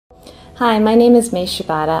Hi, my name is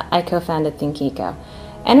Shibata. I co-founded ThinkEco.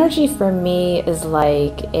 Energy for me is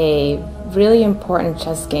like a really important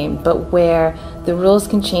chess game, but where the rules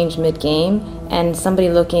can change mid-game and somebody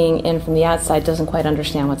looking in from the outside doesn't quite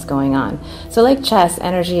understand what's going on. So like chess,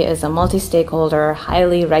 energy is a multi-stakeholder,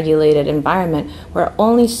 highly regulated environment where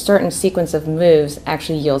only certain sequence of moves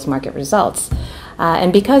actually yields market results.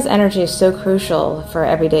 And because energy is so crucial for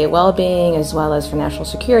everyday well-being as well as for national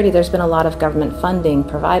security, there's been a lot of government funding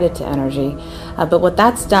provided to energy. But what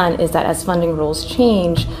that's done is that as funding rules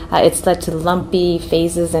change, it's led to lumpy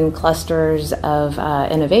phases and clusters of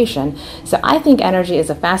innovation. So I think energy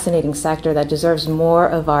is a fascinating sector that deserves more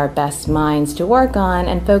of our best minds to work on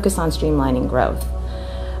and focus on streamlining growth.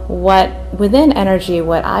 Within energy,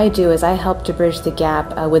 what I do is I help to bridge the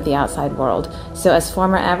gap with the outside world. So as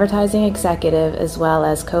former advertising executive as well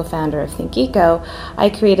as co-founder of ThinkEco, I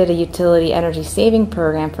created a utility energy saving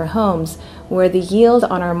program for homes where the yield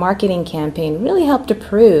on our marketing campaign really helped to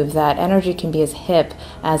prove that energy can be as hip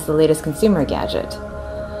as the latest consumer gadget.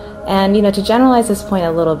 And to generalize this point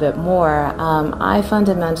a little bit more, I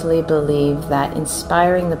fundamentally believe that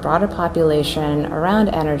inspiring the broader population around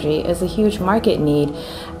energy is a huge market need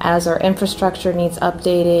as our infrastructure needs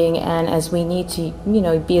updating and as we need to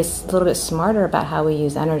be a little bit smarter about how we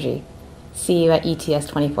use energy. See you at ETS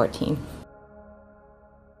 2014.